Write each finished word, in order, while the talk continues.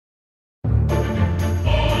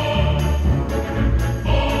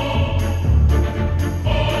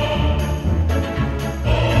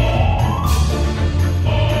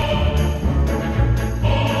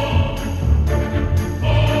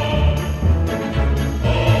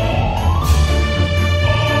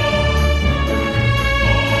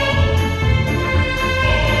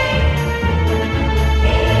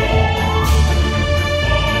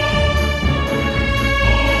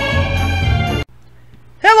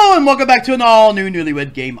and welcome back to an all-new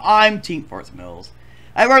Newlywed game. I'm Team Force Mills.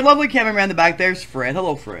 I have our lovely cameraman in the back. There's Fred.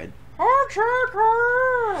 Hello, Fred.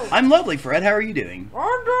 I'm lovely, Fred. How are you doing?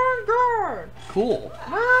 I'm doing good. Cool.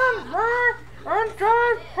 I'm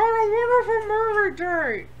just had a wonderful movie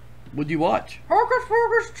date. What'd you watch? Hocus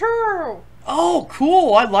Pocus 2. Oh,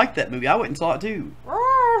 cool. I liked that movie. I went and saw it, too.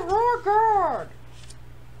 Oh, it's really good.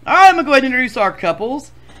 Alright, I'm going to go ahead and introduce our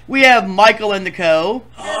couples. We have Michael and Nicole.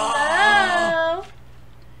 Hello.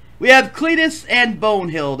 We have Cletus and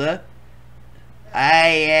Bonehilda.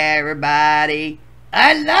 Hey, everybody.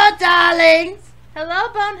 Hello, darlings. Hello,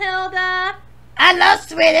 Bonehilda. Hello,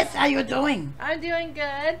 sweetest. How you doing? I'm doing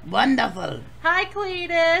good. Wonderful. Hi,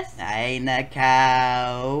 Cletus. Hey,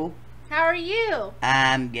 Nicole. How are you?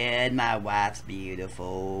 I'm good. My wife's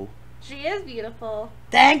beautiful. She is beautiful.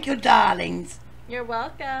 Thank you, darlings. You're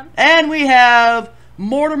welcome. And we have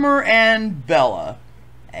Mortimer and Bella.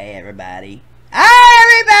 Hey, everybody.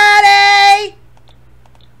 Hi, everybody!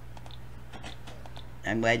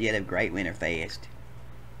 I'm glad you had a great winter fest.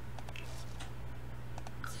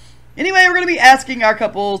 Anyway, we're going to be asking our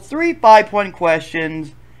couples 3 5-point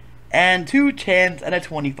questions and 2 10s and a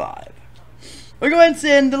 25. We're going to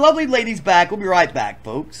send the lovely ladies back. We'll be right back,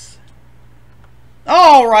 folks.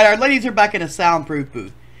 Alright, our ladies are back in a soundproof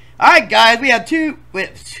booth. Alright, guys, we have 3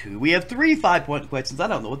 5-point questions. I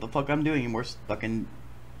don't know what the fuck I'm doing anymore, fucking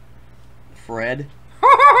Fred.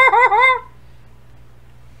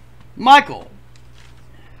 Michael,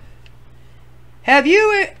 have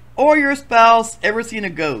you or your spouse ever seen a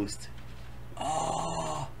ghost?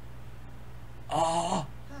 Oh.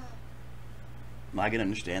 I can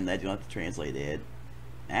understand that. You don't have to translate it.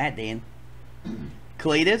 Alright, then.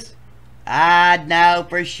 Cletus? I know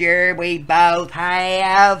for sure we both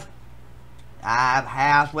have. Our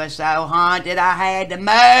house was so haunted I had to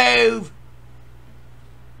move.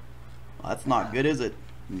 Well, that's not good, is it?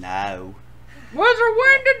 No. Was there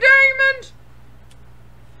window demons?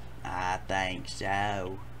 I think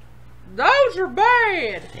so. Those are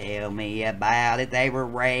bad. Tell me about it. They were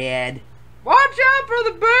red. Watch out for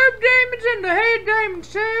the boob demons and the head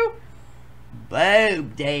demons too.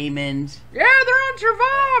 Boob demons. Yeah, they're on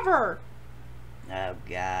Survivor. Oh,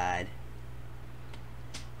 God.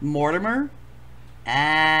 Mortimer?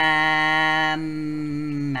 I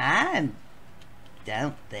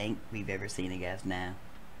don't think we've ever seen a ghost now.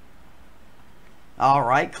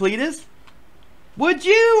 Alright, Cletus? Would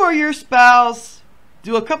you or your spouse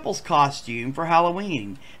do a couple's costume for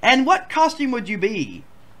Halloween? And what costume would you be?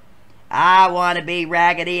 I want to be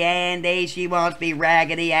Raggedy Andy. She wants to be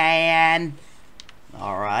Raggedy Ann.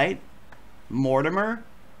 Alright. Mortimer?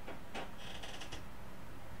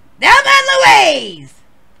 Thelma and Louise!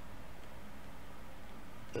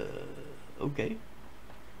 Okay.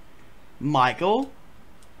 Michael?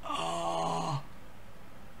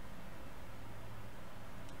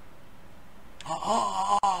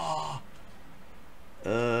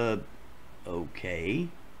 Okay.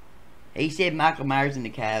 He said Michael Myers and the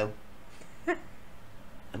cow.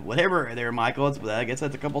 Whatever there, Michael. I guess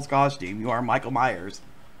that's a couple's costume. You are Michael Myers.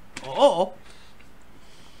 Oh.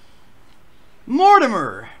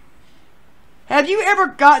 Mortimer! Have you ever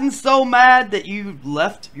gotten so mad that you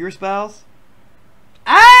left your spouse?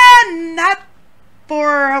 Not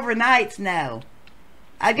for overnights, no.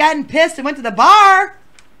 I've gotten pissed and went to the bar.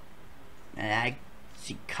 And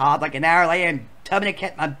she called like an hour later and told me to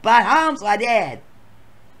get my butt home, so I did.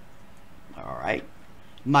 Alright.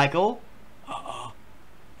 Michael?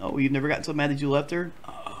 Oh, you've never gotten so mad that you left her?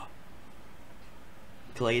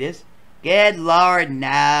 Cletus? Good Lord,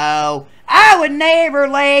 no. I would never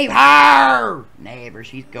leave her. Never.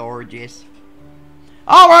 She's gorgeous.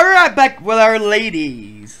 Alright, we're right back with our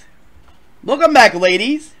ladies. Welcome back,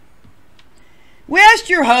 ladies. We asked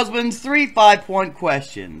your husbands 3 5-point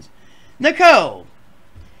questions. Nicole,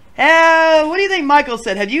 what do you think Michael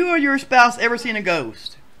said? Have you or your spouse ever seen a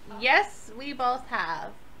ghost? Yes, we both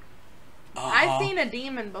have. I've seen a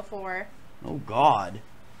demon before. Oh, God.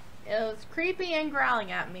 It was creepy and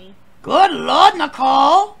growling at me. Good Lord,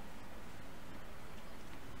 Nicole.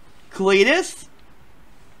 Cletus?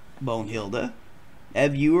 Bonehilda,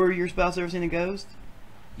 have you or your spouse ever seen a ghost?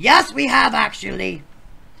 Yes, we have, actually.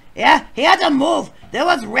 Yeah, he had to move. There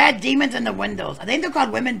was red demons in the windows. I think they're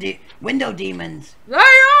called window demons. They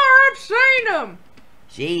are. I've seen them.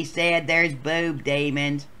 She said there's boob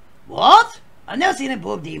demons. What? I've never seen a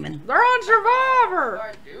boob demon. They're on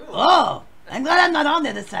Survivor. Oh, I'm glad I'm not on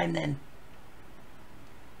there this time then.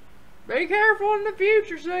 Be careful in the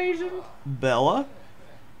future seasons. Bella,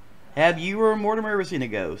 have you or Mortimer ever seen a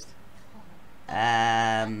ghost?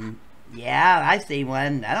 Yeah, I've seen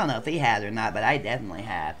one. I don't know if he has or not, but I definitely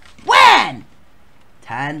have. When?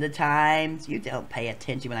 tons of times. You don't pay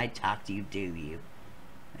attention when I talk to you, do you?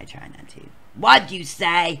 I try not to. What'd you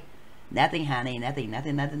say? Nothing, honey. Nothing.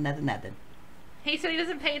 He said he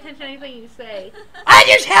doesn't pay attention to anything you say. I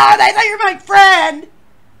just held. I thought you were my friend.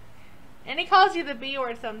 And he calls you the B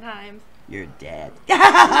word sometimes. You're dead.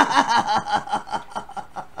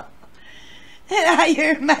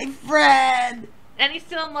 You're my friend. And he's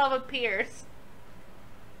still in love with Pierce.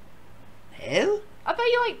 Who? I thought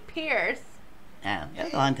you liked Pierce. Oh, that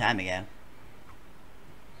was a long time ago.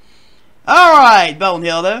 Alright,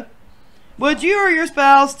 Bonehilda. Would you or your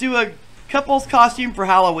spouse do a couple's costume for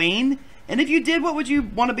Halloween? And if you did, what would you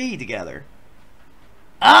want to be together?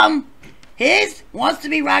 His wants to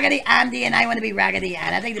be Raggedy Andy and I want to be Raggedy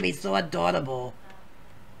Ann. I think it'd be so adorable.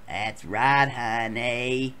 That's right,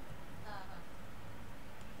 honey.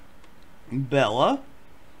 Bella?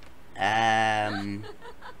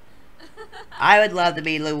 I would love to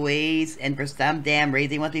be Louise, and for some damn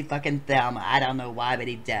reason he wants to be fucking Thelma. I don't know why, but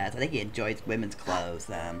he does. I think he enjoys women's clothes,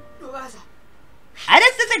 I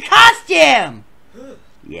just did a costume!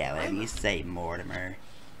 Yeah, whatever you say, Mortimer.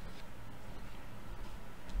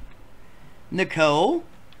 Nicole?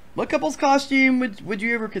 What couple's costume would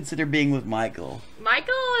you ever consider being with Michael?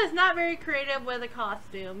 Michael is not very creative with a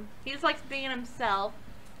costume. He just likes being himself.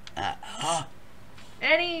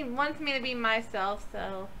 And he wants me to be myself,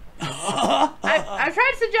 so... I've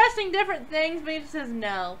tried suggesting different things, but he just says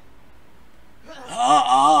no.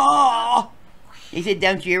 He said,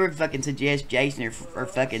 don't you ever fucking suggest Jason or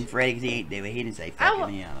fucking Freddy, because he ain't doing it. He didn't say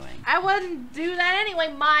fucking the other way. I wouldn't do that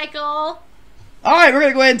anyway, Michael. Alright, we're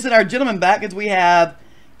going to go ahead and send our gentlemen back, as we have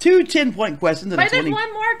two 10-point questions. But there's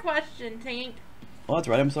one more question, Tink. Oh, that's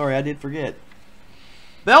right. I'm sorry. I did forget.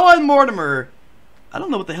 Bella and Mortimer. I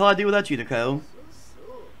don't know what the hell I'd do without you, Nicole.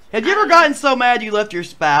 Have you ever gotten so mad you left your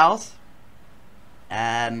spouse?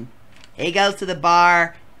 He goes to the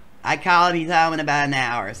bar. I call him. He's home in about an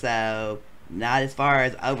hour. So, not as far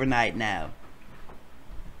as overnight, no.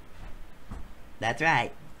 That's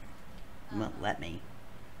right. Won't let me.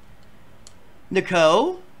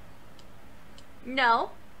 Nicole?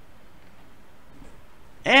 No.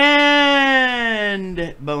 And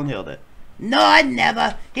Bonehilda. No, I'd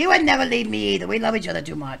never. He would never leave me either. We love each other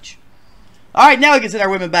too much. Alright, now we can send our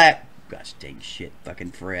women back. Gosh dang shit,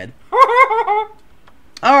 fucking Fred.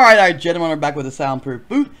 Alright, our gentlemen are back with a soundproof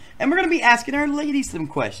booth, and we're going to be asking our ladies some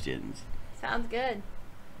questions. Sounds good.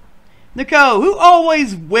 Nicole, who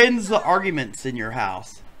always wins the arguments in your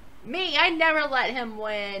house? Me, I never let him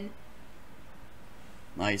win.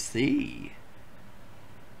 I see.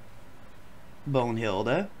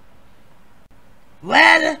 Bonehilda.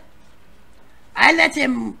 Well, I let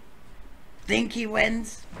him think he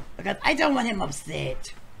wins because I don't want him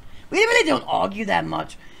upset. We really don't argue that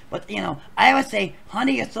much, but you know, I always say,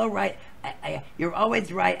 honey, you're so right. You're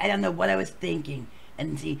always right. I don't know what I was thinking.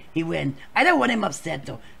 And see, he wins. I don't want him upset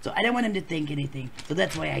though, so I don't want him to think anything. So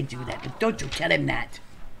that's why I do that. But don't you tell him that.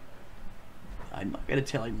 I'm not going to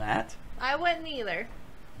tell him that. I wouldn't either.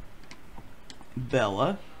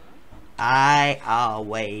 Bella. I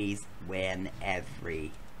always win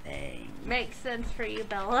everything. Makes sense for you,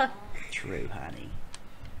 Bella. True, honey.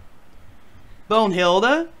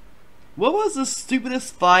 Bonehilda, what was the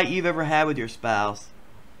stupidest fight you've ever had with your spouse?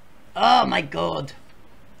 Oh my god.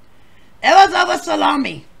 It was over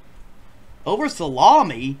salami. Over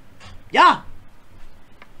salami? Yeah.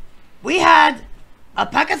 We had a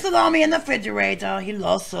pack of salami in the refrigerator. He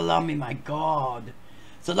loves salami, my god.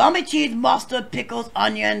 Salami, cheese, mustard, pickles,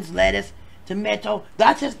 onions, lettuce, tomato.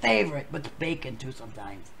 That's his favorite, but bacon too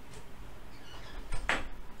sometimes.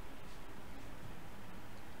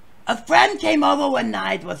 A friend came over one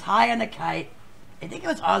night, was high on a kite. I think it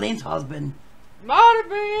was Arlene's husband. Might have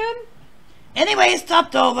been. Anyway, he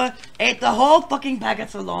stopped over, ate the whole fucking pack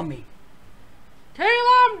of salami. Tell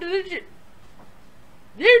him, did you?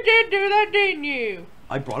 You did do that, didn't you?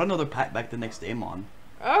 I brought another pack back the next day, Mom.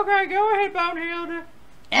 Okay, go ahead, Bonehilda.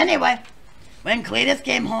 Anyway, when Cletus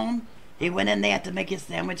came home, he went in there to make his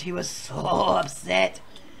sandwich. He was so upset.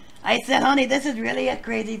 I said, honey, this is really a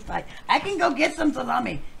crazy fight. I can go get some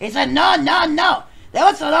salami. He said, no, no, no. There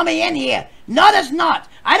was salami in here. No, there's not.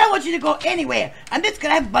 I don't want you to go anywhere. I'm just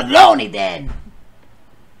going to have bologna then.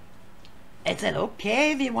 I said,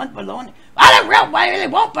 okay, if you want bologna. I don't really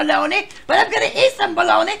want bologna, but I'm going to eat some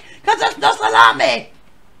bologna because there's no salami.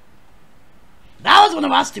 That was one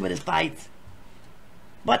of our stupidest fights.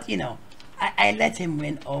 But, you know, I let him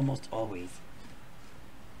win almost always.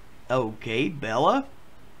 Okay, Bella?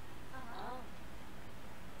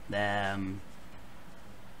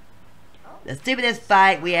 The stupidest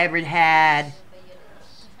fight we ever had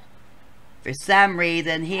For some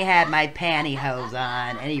reason, he had my pantyhose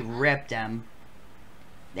on, and he ripped them.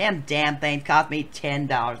 Them damn things cost me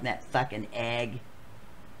 $10 in that fucking egg.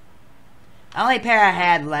 Only pair I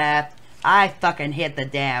had left, I fucking hit the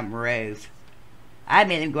damn roof. I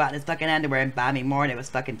made him go out in his fucking underwear and buy me more, and it was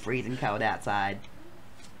fucking freezing cold outside.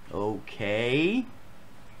 Okay.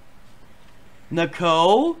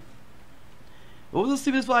 Nicole? What was the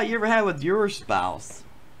stupidest fight you ever had with your spouse?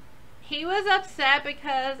 He was upset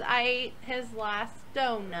because I ate his last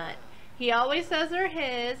donut. He always says they're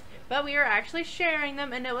his, but we were actually sharing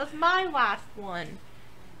them, and it was my last one.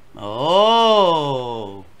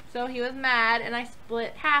 Oh. So he was mad, and I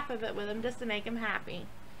split half of it with him just to make him happy.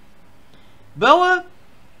 Bella,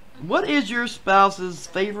 what is your spouse's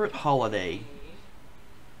favorite holiday?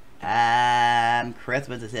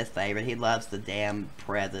 Christmas is his favorite. He loves the damn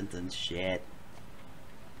presents and shit.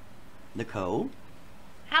 Nicole?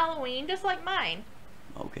 Halloween, just like mine.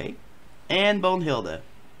 Okay. And Bonehilda?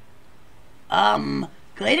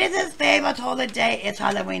 Cletus's favorite holiday is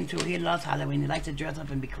Halloween too. He loves Halloween. He likes to dress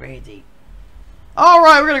up and be crazy.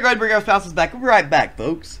 Alright, we're gonna go ahead and bring our spouses back. We'll be right back,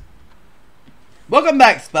 folks. Welcome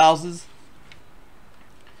back, spouses.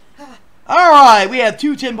 Alright, we have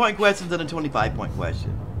two 10-point questions and a 25-point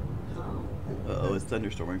question. Uh-oh, it's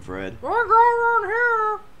thunderstorming, Fred. We're going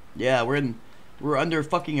here. Yeah, we're under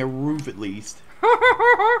fucking a roof at least.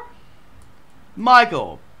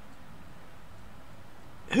 Michael.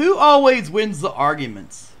 Who always wins the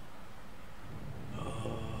arguments?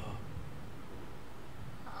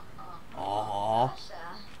 Aww.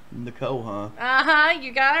 Nicole, huh? Uh-huh,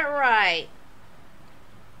 you got it right.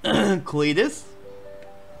 Cletus?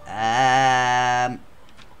 I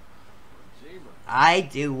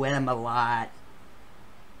do win him a lot.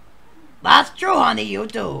 That's true, honey, you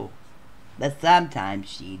do. But sometimes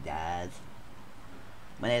she does.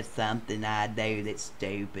 When it's something I do that's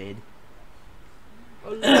stupid. A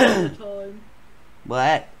lot of the time.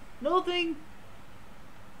 What? Nothing.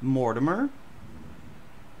 Mortimer?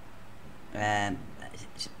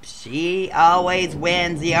 She always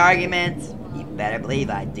wins the arguments. You better believe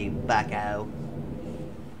I do, bucko.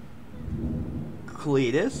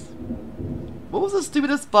 Cletus? What was the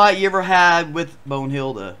stupidest fight you ever had with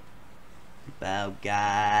Bonehilda? Oh,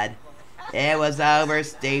 God. It was over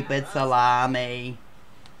stupid salami.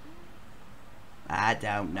 I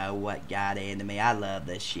don't know what got into me. I love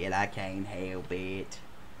this shit. I can't help it.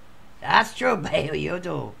 That's true, baby, you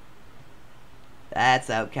do. That's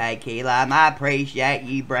okay, Key Lime. I appreciate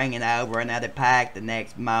you bringing over another pack the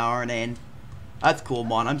next morning. That's cool,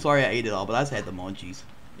 Mon. I'm sorry I ate it all, but I just had the munchies.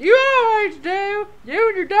 You always do. You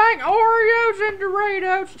and your dang Oreos and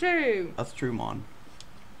Doritos, too. That's true, Mon.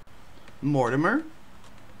 Mortimer?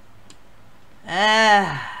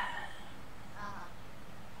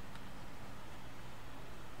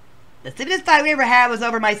 The stupidest fight we ever had was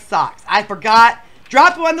over my socks. I forgot,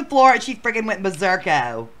 dropped one on the floor, and she freaking went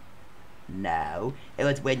berserko. No, it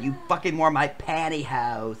was when you fucking wore my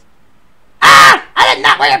pantyhose. Ah! I did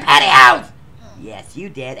not wear your pantyhose! Yes, you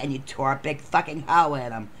did, and you tore a big fucking hole in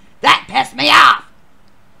them. That pissed me off!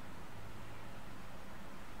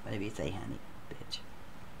 What did you say, honey, bitch?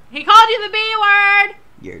 He called you the B word.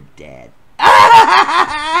 You're dead.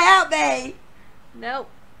 Help me! Nope.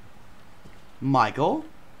 Michael?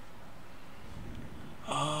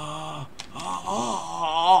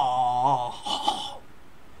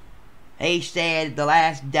 He said the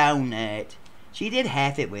last donut. She did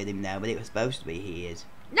half it with him, though, but it was supposed to be his.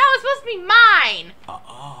 No, it's supposed to be mine.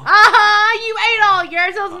 You ate all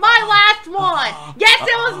yours. It was my last one. Yes,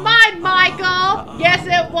 it was mine, Michael. Yes,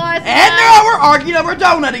 it was. And now we're arguing over a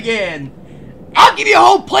donut again. I'll give you a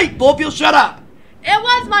whole plate full if you'll shut up. It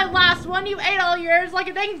was my last one. You ate all yours like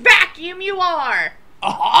a dang vacuum you are.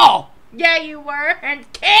 Oh. Yeah, you were. And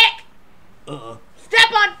kick.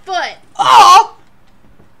 Step on foot. Oh.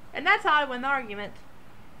 And that's how I win the argument.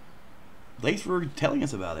 Thanks for telling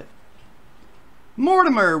us about it.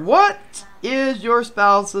 Mortimer, what is your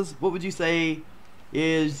spouse's, what would you say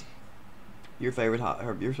is your favorite,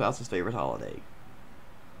 your spouse's favorite holiday?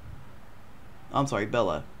 I'm sorry,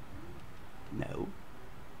 Bella. No.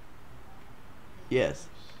 Yes.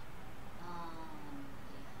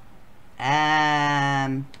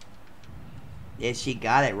 If she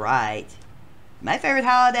got it right. My favorite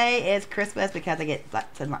holiday is Christmas because I get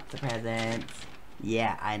lots and lots of presents.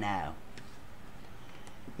 Yeah, I know.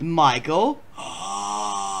 Michael?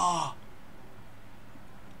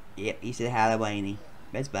 Yep, you said Halloweeny.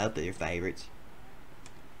 That's both of your favorites.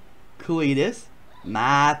 Cletus?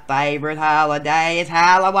 My favorite holiday is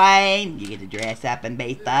Halloween. You get to dress up and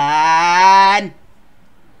be fun.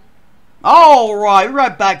 Alright, we're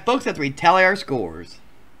right back, folks, after we tally our scores.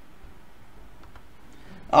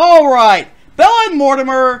 Alright. Bella and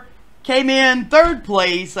Mortimer came in third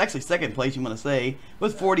place, actually second place you want to say,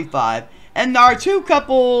 with 45. And our two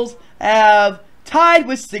couples have tied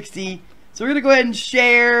with 60. So we're going to go ahead and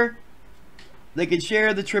share. They can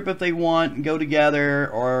share the trip if they want and go together,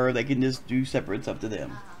 or they can just do separate. It's up to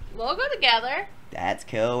them. We'll go together. That's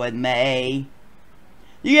cool with me.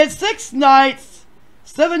 You get 6 nights,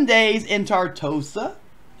 7 days in Tartosa.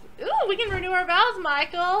 Ooh, we can renew our vows,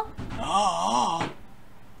 Michael. Oh.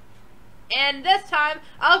 And this time,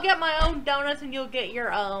 I'll get my own donuts and you'll get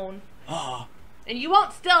your own. Oh. And you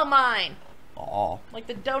won't steal mine. Oh. Like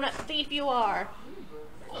the donut thief you are.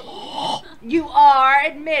 You are,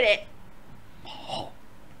 admit it.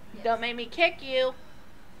 Don't make me kick you.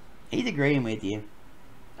 He's agreeing with you.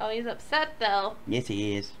 Oh, he's upset though. Yes,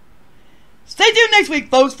 he is. Stay tuned next week,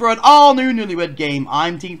 folks, for an all-new Newlywed game.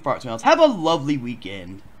 I'm Team Fartsmouth. Have a lovely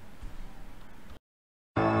weekend.